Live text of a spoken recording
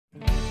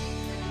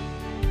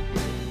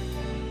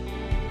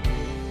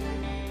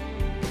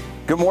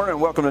Good morning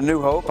and welcome to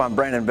New Hope. I'm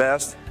Brandon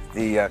Best,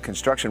 the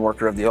construction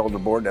worker of the Elder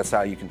Board. That's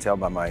how you can tell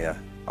by my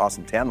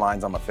awesome tan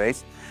lines on my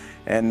face.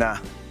 And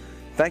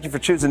thank you for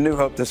choosing New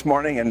Hope this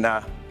morning, and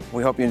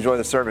we hope you enjoy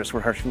the service.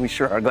 We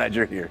sure are glad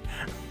you're here.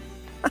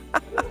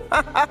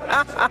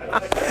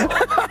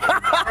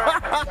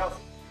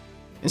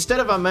 Instead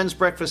of our men's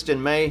breakfast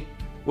in May,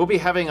 we'll be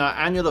having our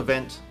annual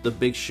event, The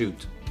Big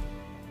Shoot.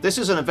 This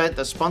is an event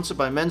that's sponsored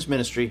by Men's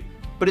Ministry,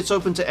 but it's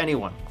open to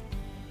anyone.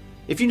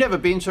 If you've never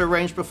been to a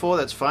range before,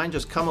 that's fine,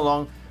 just come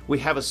along. We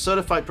have a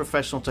certified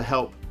professional to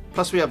help,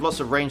 plus we have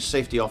lots of range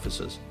safety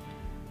officers.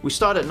 We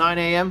start at 9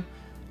 a.m.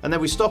 and then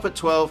we stop at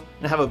 12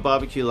 and have a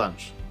barbecue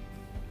lunch.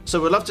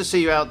 So we'd love to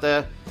see you out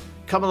there.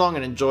 Come along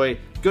and enjoy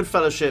good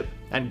fellowship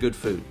and good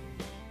food.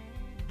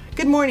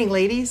 Good morning,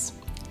 ladies.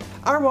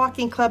 Our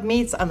walking club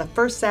meets on the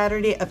first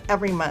Saturday of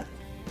every month.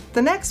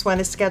 The next one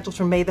is scheduled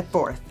for May the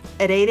 4th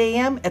at 8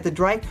 a.m. at the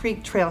Dry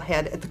Creek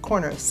Trailhead at the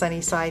corner of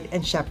Sunnyside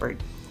and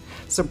Shepherd.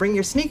 So bring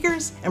your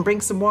sneakers and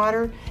bring some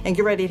water and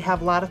get ready to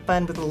have a lot of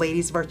fun with the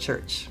ladies of our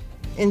church.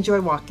 Enjoy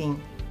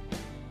walking.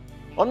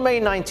 On May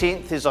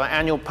 19th is our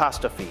annual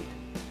pastor feed.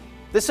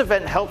 This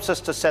event helps us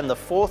to send the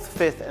 4th,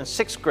 5th, and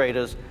 6th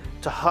graders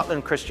to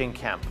Heartland Christian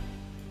Camp.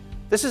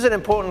 This is an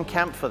important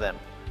camp for them.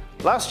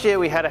 Last year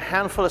we had a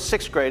handful of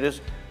 6th graders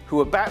who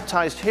were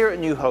baptized here at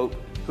New Hope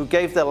who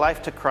gave their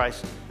life to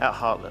Christ at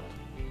Heartland.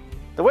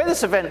 The way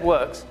this event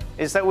works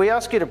is that we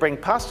ask you to bring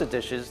pasta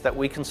dishes that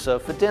we can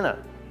serve for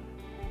dinner.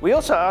 We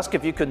also ask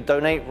if you can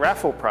donate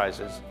raffle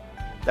prizes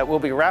that we'll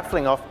be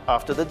raffling off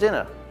after the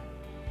dinner.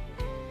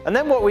 And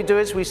then what we do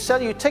is we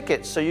sell you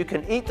tickets so you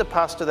can eat the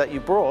pasta that you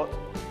brought,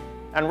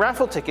 and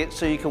raffle tickets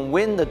so you can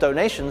win the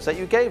donations that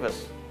you gave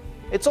us.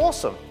 It's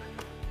awesome.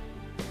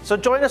 So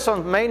join us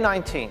on May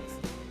 19th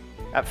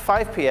at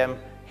 5 p.m.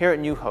 here at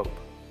New Hope.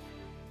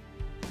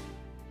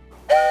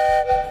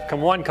 Come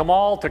one, come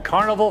all to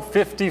Carnival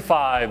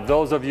 55.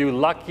 Those of you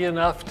lucky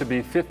enough to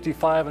be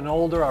 55 and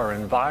older are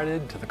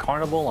invited to the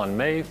carnival on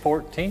May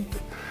 14th.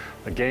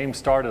 The games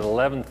start at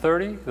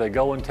 11:30. They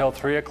go until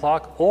 3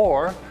 o'clock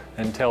or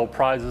until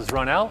prizes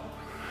run out.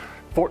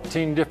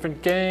 14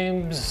 different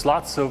games,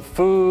 lots of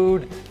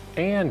food,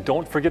 and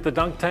don't forget the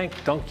dunk tank.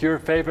 Dunk your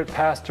favorite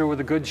pastor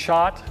with a good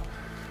shot.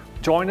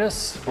 Join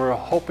us. We're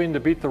hoping to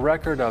beat the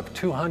record of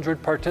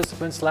 200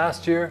 participants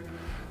last year.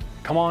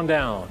 Come on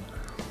down.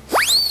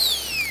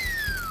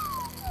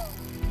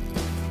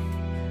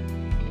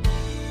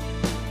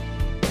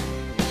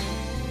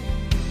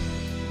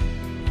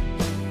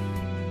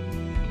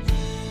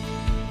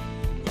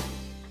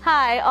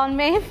 Hi, on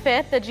May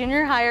 5th, the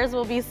junior hires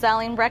will be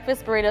selling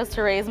breakfast burritos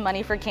to raise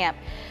money for camp.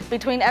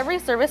 Between every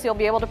service, you'll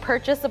be able to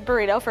purchase a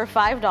burrito for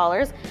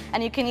 $5,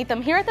 and you can eat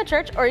them here at the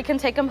church or you can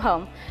take them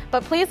home.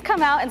 But please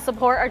come out and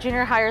support our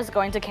junior hires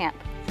going to camp.